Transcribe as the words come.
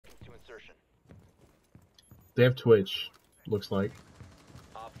They have Twitch, looks like.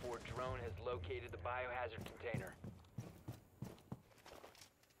 Op 4 drone has located the biohazard container.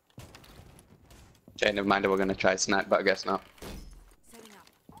 Okay, never mind, we're gonna try snipe, but I guess not.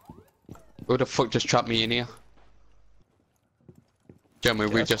 Who the fuck just trapped me in here? Jeremy,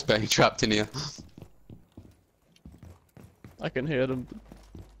 we're just being trapped in here. I can hear them.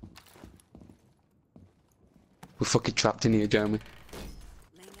 We're fucking trapped in here, Jeremy.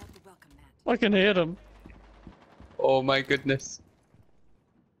 I can hear them. Oh my goodness.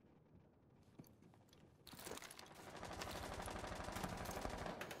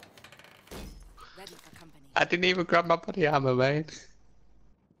 I didn't even grab my body armor, man.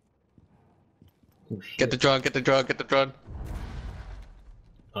 Oh, shit. Get the drone, get the drone, get the drone.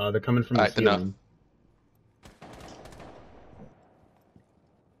 They're coming from the ceiling.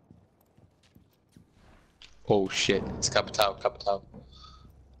 Oh shit, it's Capital, Capital.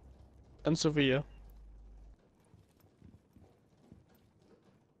 And Sophia.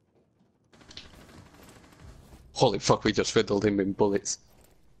 Holy fuck, we just riddled him in bullets.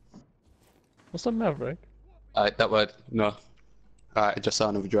 What's that, Maverick? Alright, that word, no. Alright, I just saw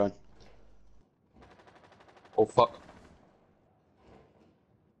another drone. Oh fuck.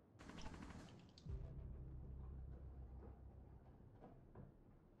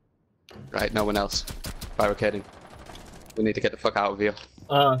 Right, no one else. Barricading. We need to get the fuck out of here.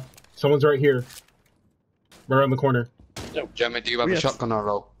 Someone's right here. Right around the corner. Jeremy, do you have a shotgun or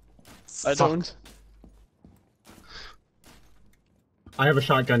roll? I don't. I have a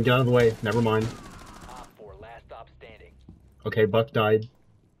shotgun, get out of the way. Never mind. Op 4 last stop standing. Okay, Buck died.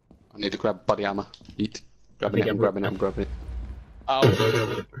 I need to grab body armor. Eat. Grabbing it, I'm grabbing it, I'm grabbing it.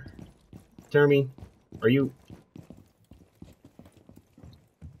 Ow. Jeremy, are you...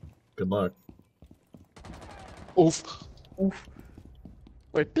 Good luck. Oof. Oof.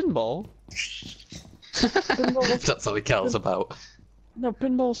 Wait, pinball? That's all he cares about. No,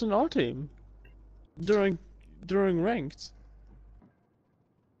 pinball's in our team. During ranked.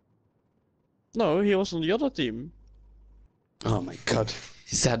 No, he was on the other team. Oh my god.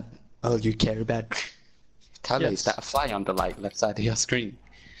 Is that all you care about? Tyler, Yes. is that a fly on the left side of your screen?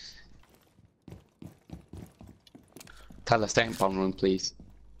 Tyler, stay in bomb room, please.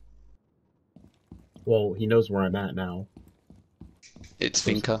 Well, he knows where I'm at now. It's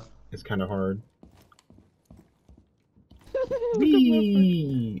Finca. It's kind of hard.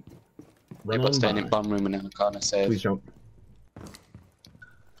 Whee! Yeah, but staying in bomb room and in the corner safe. Please don't.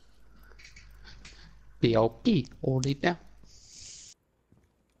 B.O.P. Hold it down.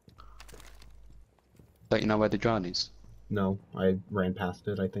 Don't you know where the drone is? No, I ran past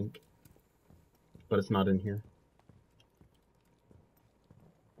it, I think. But it's not in here.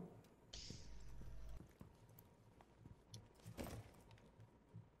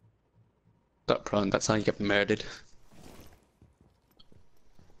 That prone, that's how you get murdered.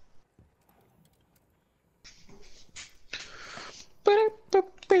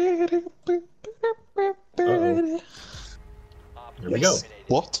 Uh-oh. Here we go.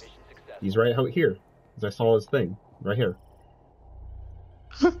 What? He's right out here. As I saw his thing. Right here.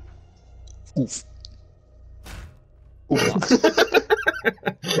 Oof.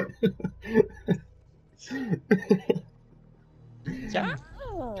 Yeah.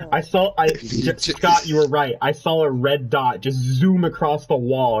 Scott, you were right. I saw a red dot just zoom across the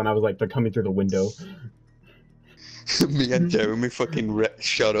wall, and I was like, they're coming through the window. Me and Jeremy fucking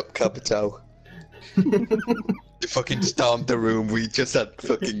shot up Capital. They fucking stormed the room, we just had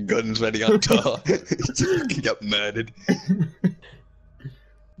fucking guns ready on top. Just fucking got murdered.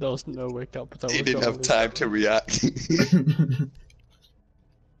 There was no way Capital He was didn't have time to react.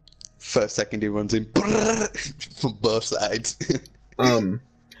 First second he runs in from both sides.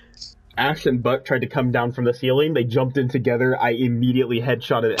 Ash and Buck tried to come down from the ceiling. They jumped in together. I immediately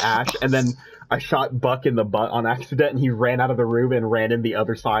headshotted Ash, and then I shot Buck in the butt on accident, and he ran out of the room and ran in the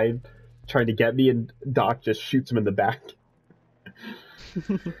other side, trying to get me, and Doc just shoots him in the back.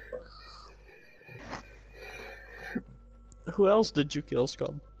 Who else did you kill,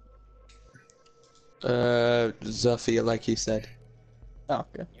 Scott? Zofia, like you said. Oh,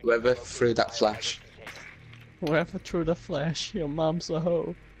 okay. Whoever threw that flash. Whoever threw the flash, your mom's a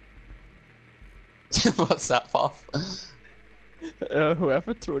hoe. What's that for?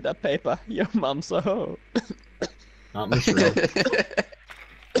 Whoever threw that paper, your mom's a hoe. Not Michelle.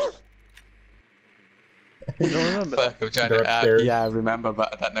 You don't remember? Fuck, I'm trying They're upstairs. yeah, I remember,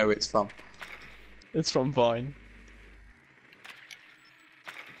 but I don't know who it's from. It's from Vine.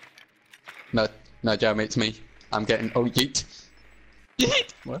 No, Jeremy, it's me. I'm getting. Oh, yeet.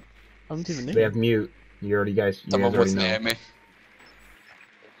 Yeet! What? I don't even know. They have mute. You guys Someone already was know. near me.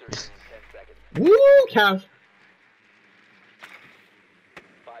 Insertion in 10 seconds. Woo, Cav!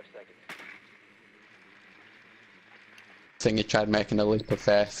 thing he tried making a leap of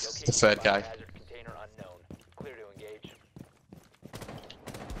faith. The third guy. Biohazard container unknown. Clear to engage.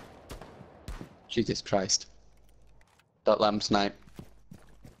 Jesus Christ. Don't let him snipe.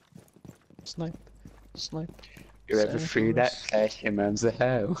 Snipe. Snipe. You're ever through that Sentinels. flash, your mum's a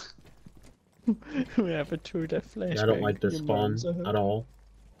hoe. Whoever threw that flashbang. Yeah, I don't like this your spawn mom's a hoe. at all.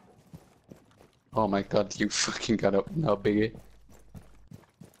 Oh my god, you fucking got up no biggie.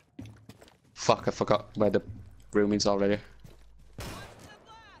 Fuck, I forgot where the room is already.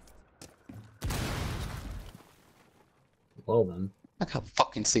 Well then. I can't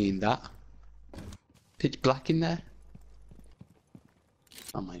fucking see that. Pitch black in there?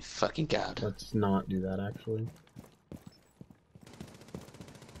 Oh my fucking god. Let's not do that actually.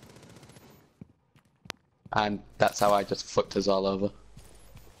 And that's how I just fucked us all over.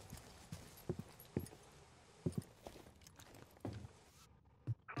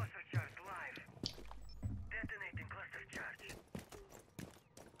 Cluster charge live. Detonating cluster charge.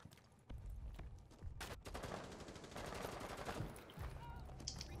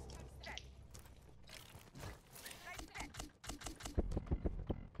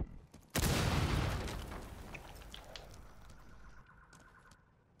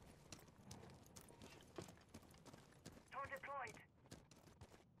 Drone deployed.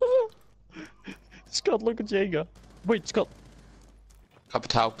 Scott, look at Jaeger. Wait, Scott.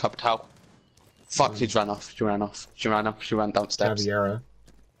 Capital. Fuck, she ran off. She ran downstairs. Javiera.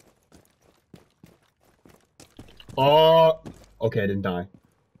 Oh, okay, I didn't die.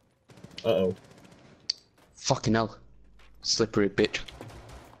 Uh-oh. Fucking hell. Slippery bitch.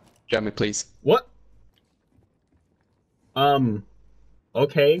 Jeremy, please. What?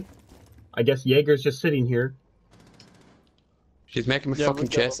 Okay. I guess Jaeger's just sitting here. She's making me Yeah, fucking we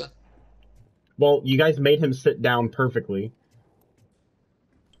got chase her. Well, you guys made him sit down perfectly.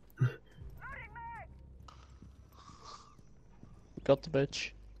 Got the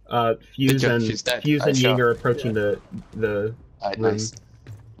bitch. Fuse job, and she's dead. Fuse and I shot. Jaeger approaching the Alright, room. nice.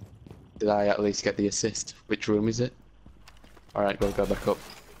 Did I at least get the assist? Which room is it? Alright, we'll go back up.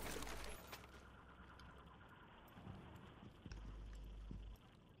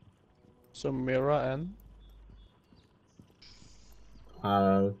 So Mira and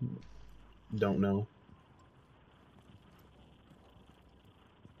Don't know.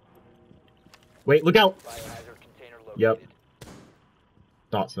 Wait, look out! Biohazard container located. Yep.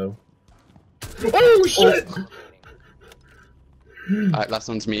 Thought so. Oh shit! Alright, last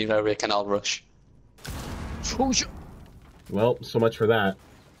one's me, Rick, and I'll rush. Oh, shit. Well, so much for that.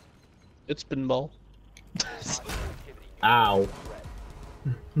 it's pinball. Ow.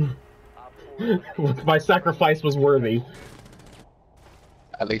 Look, my sacrifice was worthy.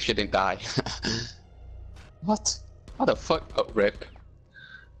 At least you didn't die. What? What the fuck? Oh, rip.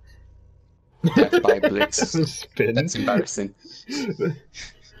 Death by Blitz. Spin. That's embarrassing.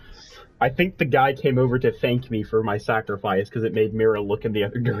 I think the guy came over to thank me for my sacrifice because it made Mira look in the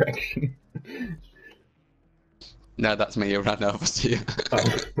other direction. No, that's me, who ran over to you.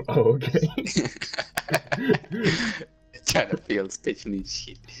 Oh, okay. Trying to feel pitching his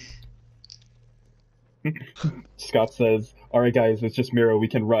shit. Scott says, "Alright guys, it's just Mira, we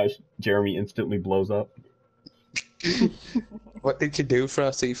can rush." Jeremy instantly blows up. What did you do for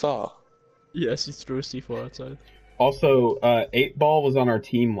our C4? Yes, he threw a C4 outside. Also, 8 Ball was on our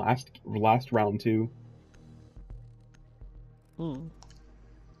team last round too. Hmm.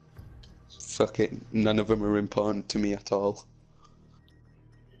 Fuck it, none of them are important to me at all.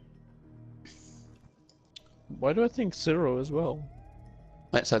 Why do I think 0 as well?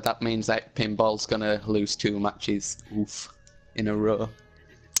 Right, so that means that Pinball's gonna lose 2 matches, oof, in a row.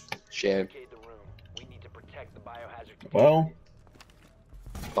 Shame. Locate the room. We need to protect the biohazard container. Well,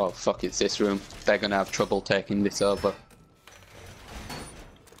 Oh fuck, it's this room. They're gonna have trouble taking this over.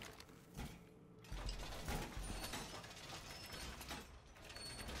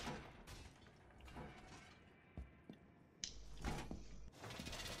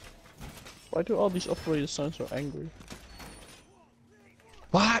 Why do all these operators sound so angry?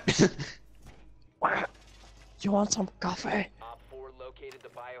 What? What? You want some coffee? Op 4 located the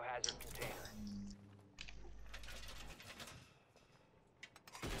biohazard container.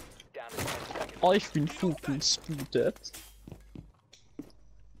 Down to 10 seconds. I've been fucking spooted.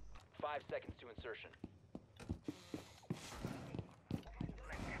 5 seconds to insertion.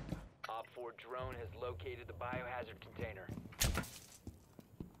 Op 4 drone has located the biohazard container.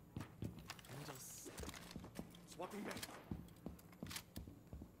 Swapping back.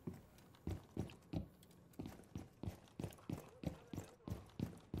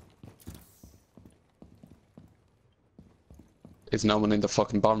 There's no one in the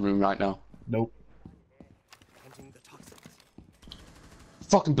fucking bomb room right now. nope. Planting the toxins.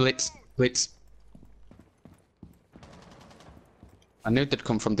 Fucking blitz. Blitz. I knew they'd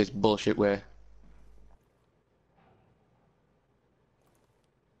come from this bullshit way.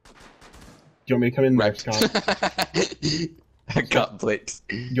 Do you want me to come in there, Right. Scott? I got blitz.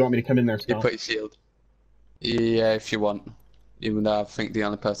 Do you want me to come in there, You Scott? put your shield. Yeah, if you want. Even though I think the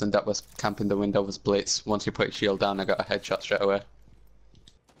only person that was camping the window was Blitz. Once you put your shield down, I got a headshot straight away.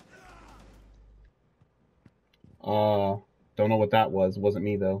 Don't know what that was. Wasn't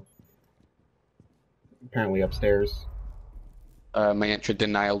me, though. Apparently upstairs. My entry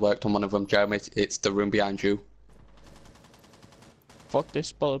denial worked on one of them, Jeremy. It's the room behind you. Fuck, they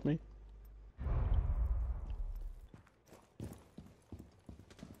spotted me.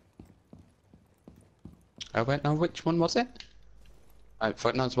 Oh wait, no, which one was it? I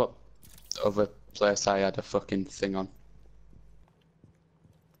thought knows what other place I had a fucking thing on.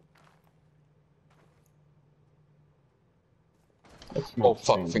 Let's Oh, not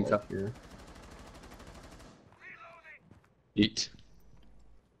fuck, stand Finker. right here. Eat.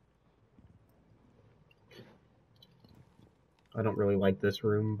 I don't really like this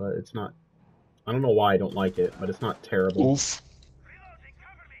room, but it's not... I don't know why I don't like it, but it's not terrible. Oof.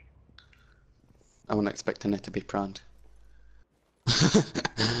 I wasn't expecting it to be prawned.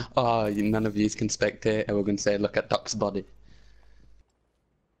 Oh, none of yous can spectate. I was going to say, look at Doc's body.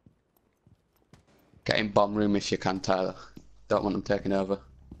 Get in bomb room if you can, Tyler. Don't want them taking over.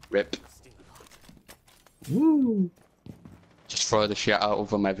 Rip. Woo! Just throw the shit out of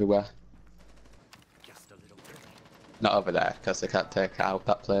them everywhere. Not over there, because they can't take out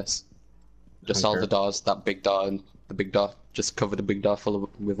that place. Just all Okay. the doors, that big door and the big door. Just cover the big door full of,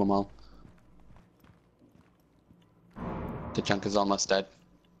 with them all. The chunk is almost dead.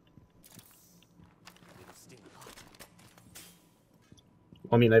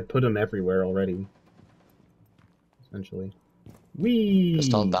 I mean, I put them everywhere already. Essentially. Whee!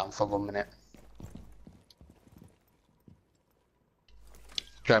 Just hold down for 1 minute.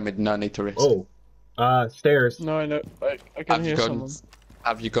 Pyramid, no need to risk. Oh! Stairs. No, I know. I can hear someone.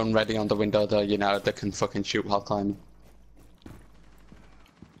 Have you gun ready on the window though? You know they can fucking shoot while climbing.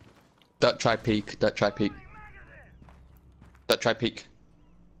 Don't try peek. Don't try peek. Don't try peek.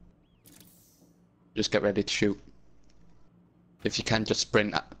 Just get ready to shoot. If you can, just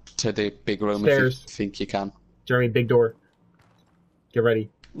sprint to the big room Stairs. if you think you can. Jeremy, big door. Get ready.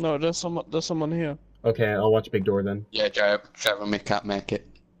 No, there's someone here. Okay, I'll watch big door then. Yeah, Jeremy can't make it.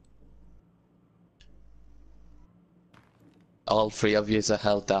 All three of yous are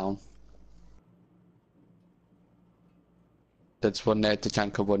held down. There's one near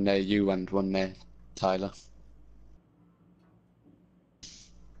Tachanka, one near you, and one near Tyler.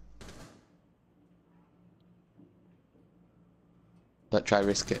 Don't try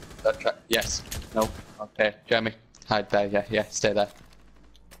risk it. Don't try. Yes. No. Okay. Jeremy, hide there. Yeah. Yeah. Stay there.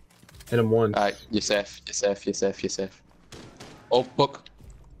 Hit him once. Alright. You're safe. You're safe. You're safe. You're safe. Oh, look.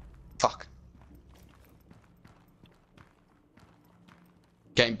 Fuck.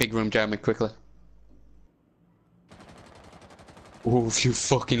 Get in big room, Jeremy, quickly. Ooh, you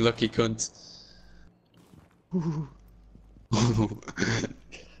fucking lucky cunt. Ooh.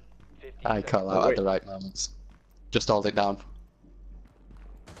 I call out at the right moments. Just hold it down.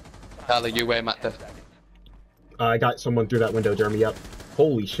 Tyler, you aim at the... I got someone through that window, Jeremy. Yep.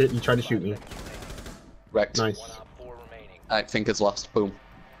 Holy shit, he tried to shoot me. Wrecked. Nice. One op 4 remaining. Alright, fingers lost. Boom.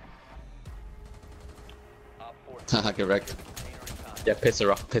 Op 4 Haha, get wrecked. container in contact. Yeah, piss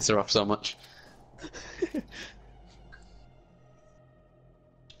her off. Piss her off so much.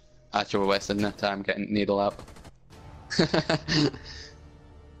 Actually, we're wasting no time getting needle out.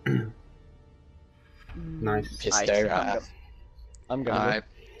 Nice. Pissed her off. I'm gonna. Alright.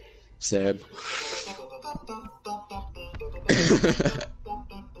 Seb.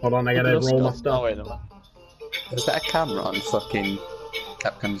 Hold on, I gotta roll my Oh stuff. wait, no. Is that a camera on fucking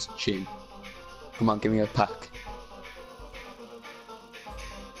Capcom's chin? Come on, give me a pack.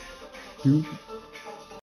 Hmm?